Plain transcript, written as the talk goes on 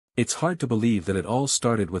It's hard to believe that it all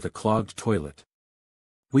started with a clogged toilet.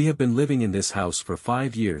 We have been living in this house for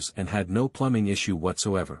 5 years and had no plumbing issue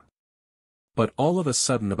whatsoever. But all of a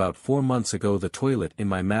sudden about 4 months ago the toilet in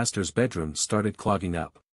my master's bedroom started clogging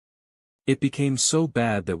up. It became so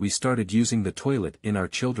bad that we started using the toilet in our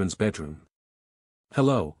children's bedroom.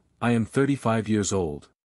 Hello, I am 35 years old.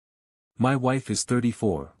 My wife is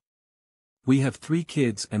 34. We have 3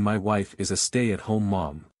 kids and my wife is a stay-at-home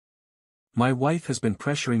mom. My wife has been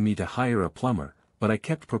pressuring me to hire a plumber, but I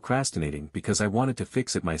kept procrastinating because I wanted to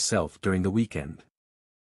fix it myself during the weekend.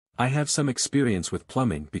 I have some experience with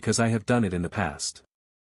plumbing because I have done it in the past.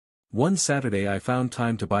 One Saturday I found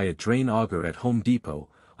time to buy a drain auger at Home Depot.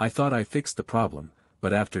 I thought I fixed the problem,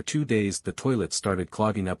 but after 2 days the toilet started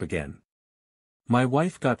clogging up again. My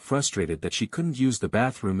wife got frustrated that she couldn't use the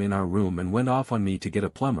bathroom in our room and went off on me to get a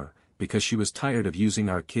plumber, because she was tired of using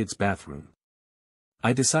our kids' bathroom.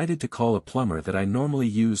 I decided to call a plumber that I normally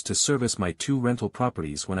use to service my 2 rental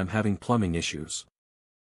properties when I'm having plumbing issues.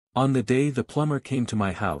 On the day the plumber came to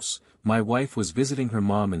my house, my wife was visiting her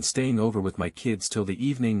mom and staying over with my kids till the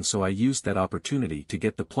evening, so I used that opportunity to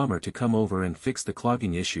get the plumber to come over and fix the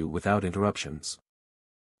clogging issue without interruptions.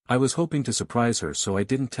 I was hoping to surprise her, so I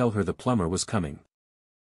didn't tell her the plumber was coming.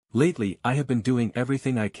 Lately I have been doing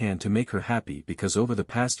everything I can to make her happy because over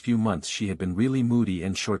the past few months she had been really moody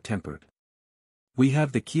and short-tempered. We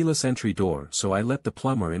have the keyless entry door, so I let the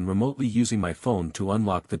plumber in remotely using my phone to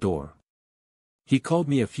unlock the door. He called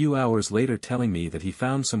me a few hours later telling me that he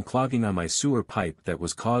found some clogging on my sewer pipe that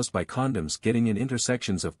was caused by condoms getting in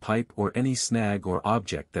intersections of pipe or any snag or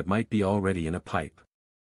object that might be already in a pipe.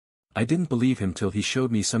 I didn't believe him till he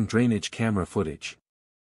showed me some drainage camera footage.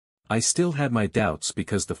 I still had my doubts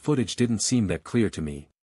because the footage didn't seem that clear to me.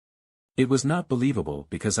 It was not believable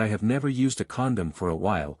because I have never used a condom for a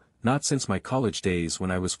while, not since my college days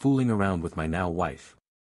when I was fooling around with my now wife.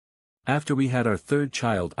 After we had our 3rd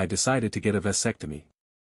child I decided to get a vasectomy.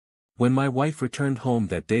 When my wife returned home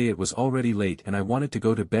that day it was already late and I wanted to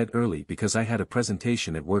go to bed early because I had a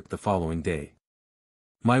presentation at work the following day.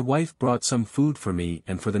 My wife brought some food for me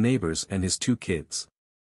and for the neighbors and his 2 kids.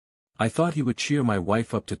 I thought he would cheer my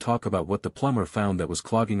wife up to talk about what the plumber found that was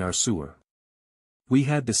clogging our sewer. We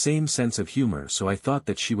had the same sense of humor, so I thought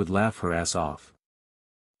that she would laugh her ass off.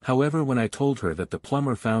 However, when I told her that the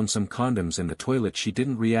plumber found some condoms in the toilet she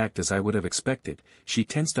didn't react as I would have expected. She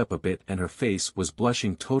tensed up a bit and her face was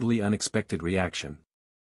blushing, totally unexpected reaction.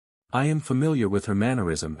 I am familiar with her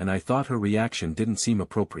mannerism and I thought her reaction didn't seem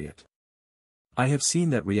appropriate. I have seen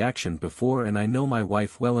that reaction before and I know my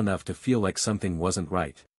wife well enough to feel like something wasn't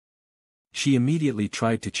right. She immediately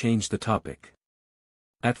tried to change the topic.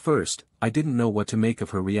 At first, I didn't know what to make of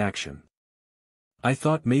her reaction. I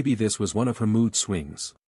thought maybe this was one of her mood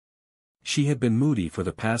swings. She had been moody for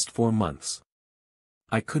the past 4 months.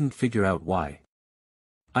 I couldn't figure out why.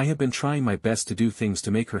 I have been trying my best to do things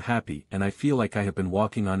to make her happy and I feel like I have been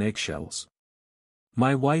walking on eggshells.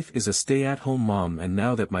 My wife is a stay-at-home mom and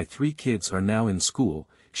now that my 3 kids are now in school,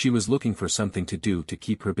 she was looking for something to do to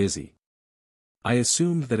keep her busy. I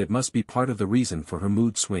assumed that it must be part of the reason for her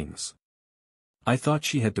mood swings. I thought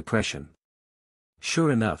she had depression.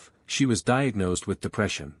 Sure enough, she was diagnosed with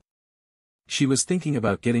depression. She was thinking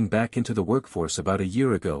about getting back into the workforce about a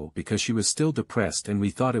year ago because she was still depressed and we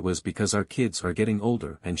thought it was because our kids are getting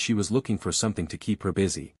older and she was looking for something to keep her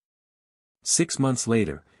busy. 6 months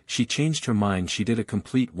later, she changed her mind. She did a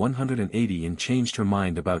complete 180 and changed her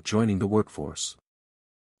mind about joining the workforce.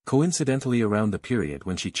 Coincidentally, around the period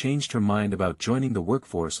when she changed her mind about joining the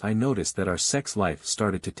workforce I noticed that our sex life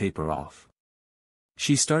started to taper off.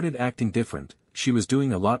 She started acting different. She was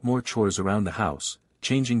doing a lot more chores around the house,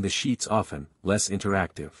 changing the sheets often, less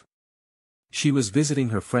interactive. She was visiting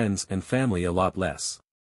her friends and family a lot less.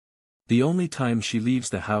 The only time she leaves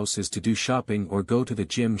the house is to do shopping or go to the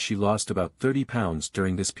gym. She lost about 30 pounds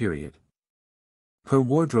during this period. Her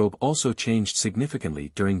wardrobe also changed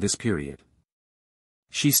significantly during this period.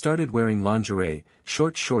 She started wearing lingerie,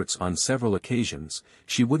 short shorts on several occasions.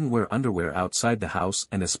 She wouldn't wear underwear outside the house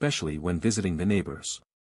and especially when visiting the neighbors.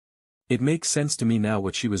 It makes sense to me now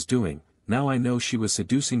what she was doing. Now I know she was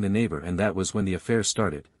seducing the neighbor and that was when the affair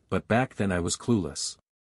started, but back then I was clueless.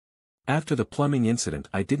 After the plumbing incident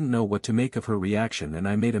I didn't know what to make of her reaction and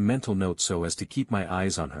I made a mental note so as to keep my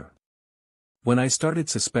eyes on her. When I started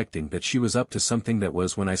suspecting that she was up to something, that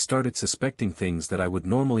was when I started suspecting things that I would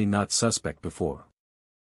normally not suspect before.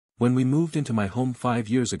 When we moved into my home 5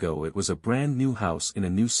 years ago it was a brand new house in a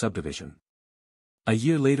new subdivision. A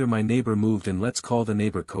year later my neighbor moved in. Let's call the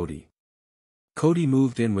neighbor Cody. Cody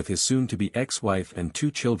moved in with his soon-to-be ex-wife and 2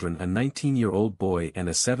 children, a 19-year-old boy and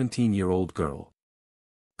a 17-year-old girl.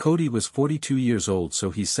 Cody was 42 years old, so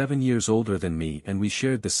he's 7 years older than me, and we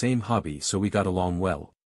shared the same hobby, so we got along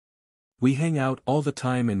well. We hang out all the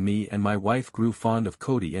time, and me and my wife grew fond of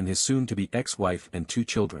Cody and his soon-to-be ex-wife and 2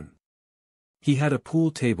 children. He had a pool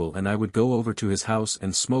table and I would go over to his house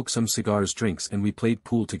and smoke some cigars, drinks, and we played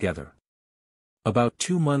pool together. About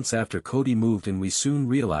 2 months after Cody moved in, we soon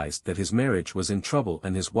realized that his marriage was in trouble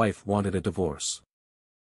and his wife wanted a divorce.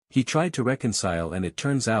 He tried to reconcile, and it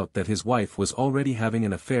turns out that his wife was already having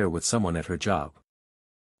an affair with someone at her job.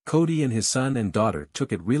 Cody and his son and daughter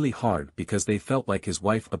took it really hard because they felt like his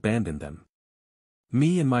wife abandoned them.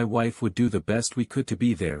 Me and my wife would do the best we could to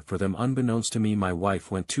be there for them. Unbeknownst to me, my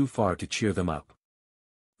wife went too far to cheer them up.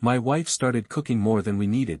 My wife started cooking more than we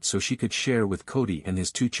needed so she could share with Cody and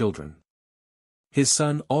his 2 children. His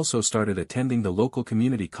son also started attending the local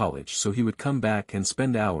community college, so he would come back and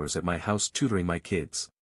spend hours at my house tutoring my kids.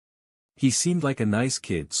 He seemed like a nice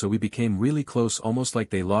kid, so we became really close, almost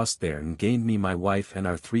like they lost there and gained me, my wife, and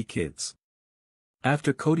our 3 kids.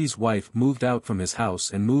 After Cody's wife moved out from his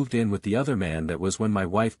house and moved in with the other man, that was when my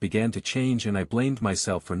wife began to change, and I blamed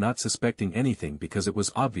myself for not suspecting anything because it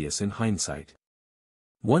was obvious in hindsight.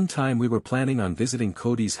 One time we were planning on visiting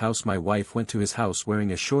Cody's house. My wife went to his house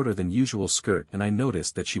wearing a shorter than usual skirt, and I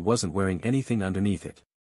noticed that she wasn't wearing anything underneath it.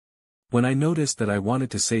 When I noticed that, I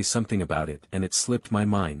wanted to say something about it, and it slipped my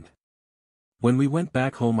mind. When we went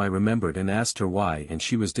back home, I remembered and asked her why, and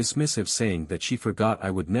she was dismissive, saying that she forgot.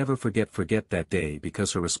 I would never forget that day,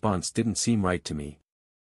 because her response didn't seem right to me.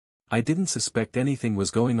 I didn't suspect anything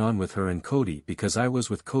was going on with her and Cody because I was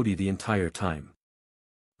with Cody the entire time.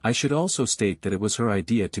 I should also state that it was her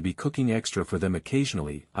idea to be cooking extra for them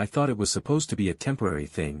occasionally. I thought it was supposed to be a temporary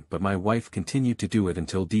thing, but my wife continued to do it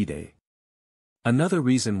until D-Day. Another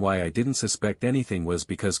reason why I didn't suspect anything was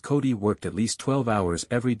because Cody worked at least 12 hours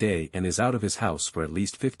every day and is out of his house for at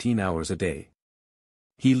least 15 hours a day.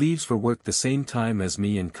 He leaves for work the same time as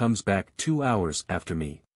me and comes back 2 hours after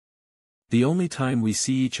me. The only time we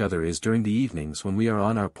see each other is during the evenings when we are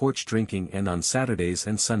on our porch drinking, and on Saturdays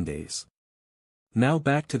and Sundays. Now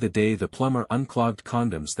back to the day the plumber unclogged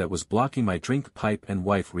condoms that was blocking my drink pipe, and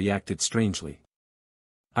wife reacted strangely.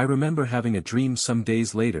 I remember having a dream some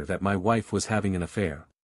days later that my wife was having an affair.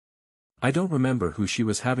 I don't remember who she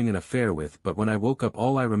was having an affair with, but when I woke up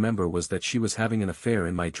all I remember was that she was having an affair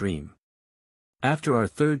in my dream. After our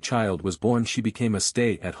 3rd child was born, she became a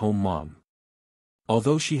stay-at-home mom.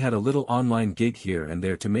 Although she had a little online gig here and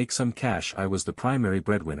there to make some cash, I was the primary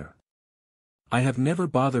breadwinner. I have never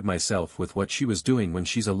bothered myself with what she was doing when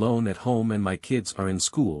she's alone at home and my kids are in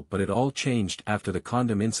school, but it all changed after the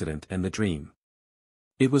condom incident and the dream.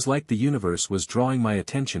 It was like the universe was drawing my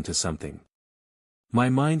attention to something. My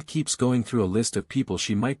mind keeps going through a list of people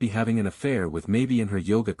she might be having an affair with, maybe in her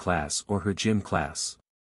yoga class or her gym class.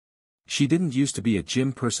 She didn't used to be a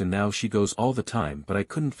gym person, now she goes all the time, but I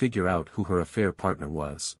couldn't figure out who her affair partner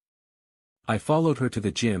was. I followed her to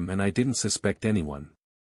the gym and I didn't suspect anyone.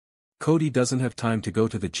 Cody doesn't have time to go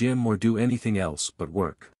to the gym or do anything else but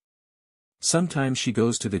work. Sometimes she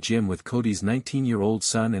goes to the gym with Cody's 19-year-old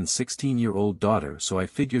son and 16-year-old daughter, so I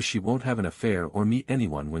figure she won't have an affair or meet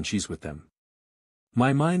anyone when she's with them.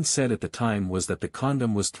 My mindset at the time was that the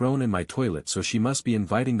condom was thrown in my toilet, so she must be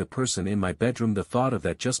inviting the person in my bedroom. The thought of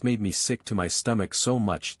that just made me sick to my stomach so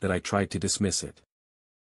much that I tried to dismiss it.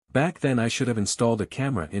 Back then I should have installed a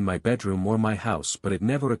camera in my bedroom or my house, but it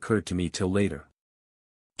never occurred to me till later.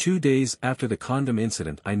 2 days after the condom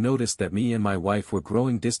incident, I noticed that me and my wife were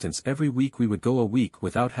growing distance. Every week we would go a week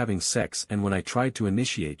without having sex, and when I tried to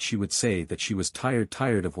initiate, she would say that she was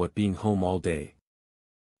tired of what being home all day.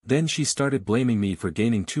 Then she started blaming me for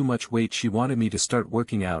gaining too much weight. She wanted me to start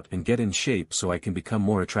working out and get in shape so I can become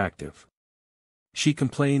more attractive. She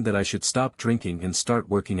complained that I should stop drinking and start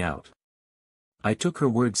working out. I took her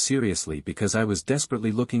words seriously because I was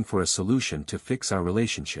desperately looking for a solution to fix our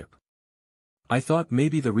relationship. I thought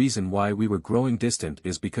maybe the reason why we were growing distant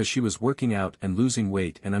is because she was working out and losing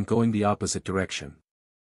weight and I'm going the opposite direction.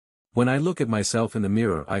 When I look at myself in the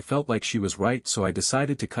mirror, I felt like she was right, so I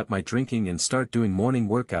decided to cut my drinking and start doing morning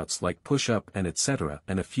workouts like push-up and etc.,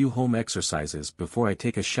 and a few home exercises before I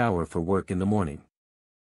take a shower for work in the morning.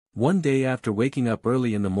 One day after waking up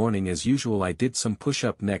early in the morning as usual, I did some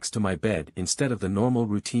push-up next to my bed instead of the normal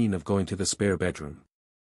routine of going to the spare bedroom.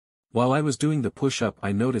 While I was doing the push-up,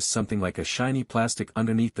 I noticed something like a shiny plastic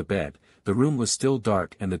underneath the bed. The room was still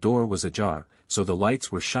dark and the door was ajar, so the lights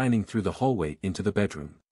were shining through the hallway into the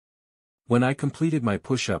bedroom. When I completed my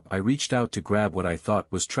push-up, I reached out to grab what I thought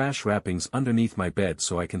was trash wrappings underneath my bed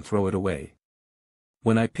so I can throw it away.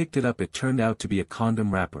 When I picked it up, it turned out to be a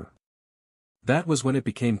condom wrapper. That was when it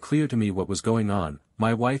became clear to me what was going on.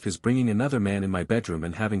 My wife is bringing another man in my bedroom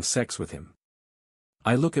and having sex with him.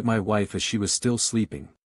 I look at my wife as she was still sleeping.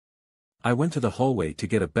 I went to the hallway to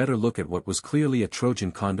get a better look at what was clearly a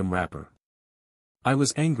Trojan condom wrapper. I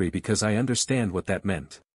was angry because I understand what that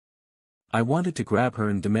meant. I wanted to grab her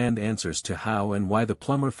and demand answers to how and why the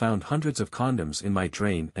plumber found hundreds of condoms in my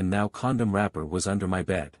drain and now condom wrapper was under my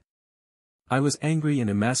bed. I was angry and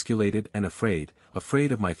emasculated and afraid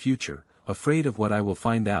of my future, afraid of what I will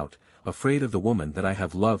find out, afraid of the woman that I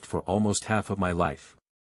have loved for almost half of my life.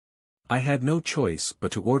 I had no choice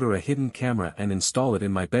but to order a hidden camera and install it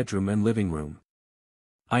in my bedroom and living room.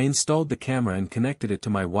 I installed the camera and connected it to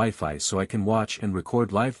my Wi-Fi so I can watch and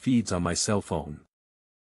record live feeds on my cell phone.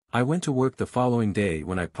 I went to work the following day.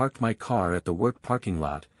 When I parked my car at the work parking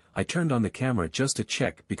lot, I turned on the camera just to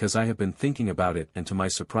check because I have been thinking about it, and to my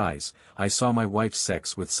surprise, I saw my wife's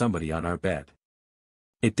sex with somebody on our bed.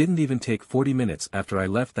 It didn't even take 40 minutes after I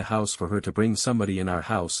left the house for her to bring somebody in our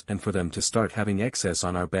house and for them to start having excess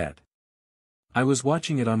on our bed. I was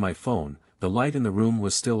watching it on my phone. The light in the room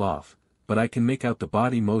was still off, but I can make out the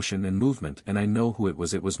body motion and movement, and I know who it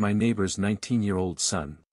was. It was my neighbor's 19-year-old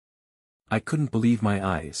son. I couldn't believe my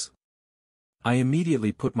eyes. I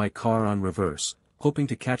immediately put my car on reverse, hoping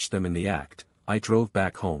to catch them in the act. I drove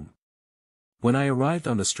back home. When I arrived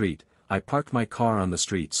on the street, I parked my car on the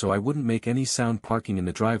street so I wouldn't make any sound parking in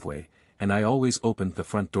the driveway, and I always opened the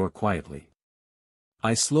front door quietly.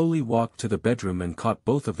 I slowly walked to the bedroom and caught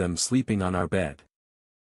both of them sleeping on our bed.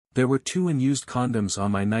 There were 2 unused condoms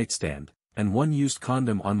on my nightstand, and 1 used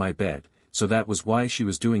condom on my bed, so that was why she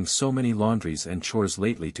was doing so many laundries and chores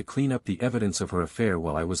lately to clean up the evidence of her affair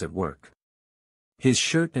while I was at work. His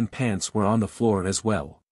shirt and pants were on the floor as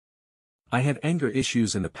well. I had anger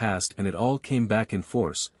issues in the past and it all came back in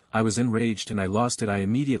force. I was enraged and I lost it. I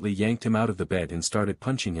immediately yanked him out of the bed and started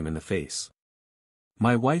punching him in the face.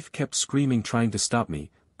 My wife kept screaming, trying to stop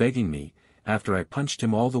me, begging me. After I punched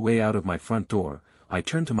him all the way out of my front door, I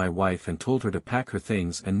turned to my wife and told her to pack her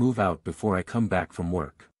things and move out before I come back from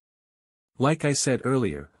work. Like I said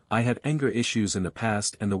earlier, I had anger issues in the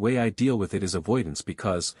past, and the way I deal with it is avoidance,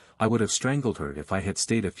 because I would have strangled her if I had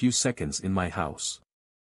stayed a few seconds in my house.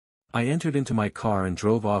 I entered into my car and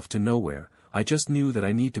drove off to nowhere. I just knew that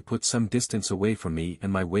I need to put some distance away from me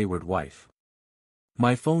and my wayward wife.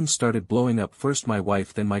 My phone started blowing up, first my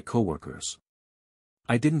wife, then my coworkers.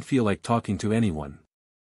 I didn't feel like talking to anyone.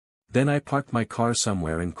 Then I parked my car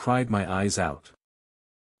somewhere and cried my eyes out.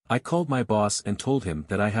 I called my boss and told him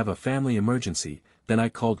that I have a family emergency. Then I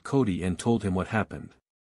called Cody and told him what happened.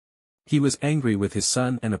 He was angry with his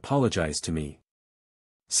son and apologized to me.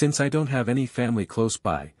 Since I don't have any family close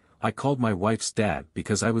by, I called my wife's dad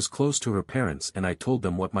because I was close to her parents, and I told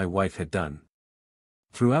them what my wife had done.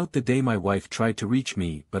 Throughout the day my wife tried to reach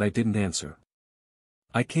me, but I didn't answer.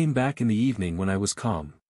 I came back in the evening when I was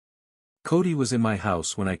calm. Cody was in my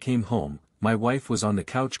house when I came home. My wife was on the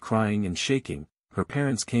couch crying and shaking. Her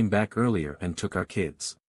parents came back earlier and took our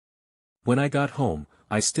kids. When I got home,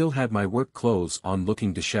 I still had my work clothes on,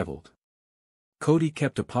 looking disheveled. Cody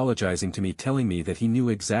kept apologizing to me, telling me that he knew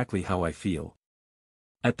exactly how I feel.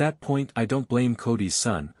 At that point I don't blame Cody's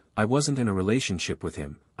son. I wasn't in a relationship with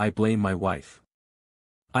him. I blame my wife.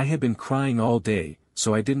 I had been crying all day,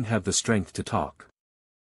 so I didn't have the strength to talk.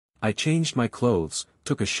 I changed my clothes,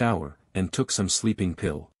 took a shower, and took some sleeping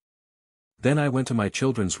pill. Then I went to my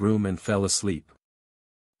children's room and fell asleep.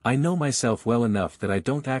 I know myself well enough that I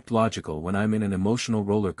don't act logical when I'm in an emotional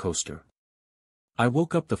roller coaster. I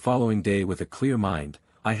woke up the following day with a clear mind.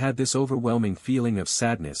 I had this overwhelming feeling of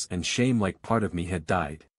sadness and shame, like part of me had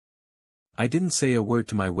died. I didn't say a word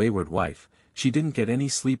to my wayward wife. She didn't get any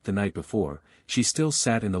sleep the night before. She still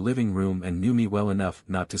sat in the living room and knew me well enough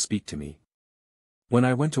not to speak to me. When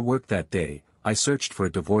I went to work that day, I searched for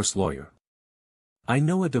a divorce lawyer. I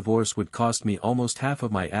know a divorce would cost me almost half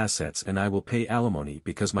of my assets, and I will pay alimony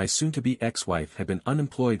because my soon-to-be ex-wife had been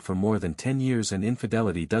unemployed for more than 10 years, and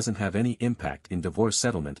infidelity doesn't have any impact in divorce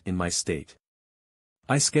settlement in my state.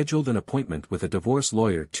 I scheduled an appointment with a divorce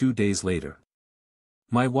lawyer 2 days later.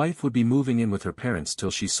 My wife would be moving in with her parents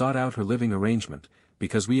till she sought out her living arrangement,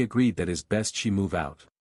 because we agreed that it's best she move out.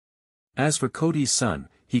 As for Cody's son,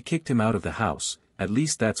 he kicked him out of the house, at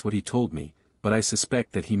least that's what he told me, but I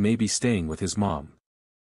suspect that he may be staying with his mom.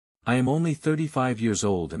 I am only 35 years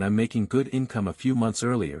old and I'm making good income. A few months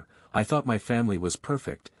earlier, I thought my family was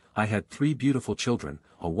perfect. I had 3 beautiful children,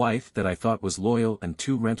 a wife that I thought was loyal, and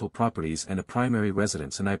 2 rental properties and a primary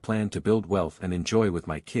residence, and I planned to build wealth and enjoy with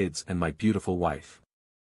my kids and my beautiful wife.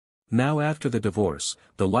 Now, after the divorce,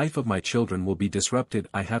 the life of my children will be disrupted.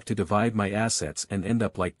 I have to divide my assets and end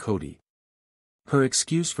up like Cody. Her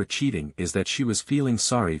excuse for cheating is that she was feeling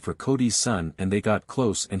sorry for Cody's son and they got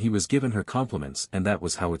close and he was giving her compliments and that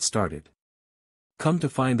was how it started. Come to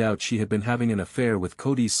find out she had been having an affair with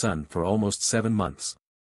Cody's son for almost 7 months.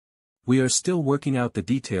 We are still working out the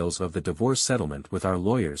details of the divorce settlement with our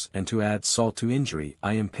lawyers and to add salt to injury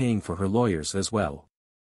I am paying for her lawyers as well.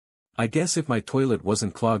 I guess if my toilet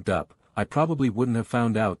wasn't clogged up, I probably wouldn't have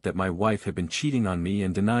found out that my wife had been cheating on me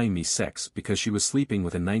and denying me sex because she was sleeping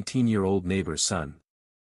with a 19-year-old neighbor's son.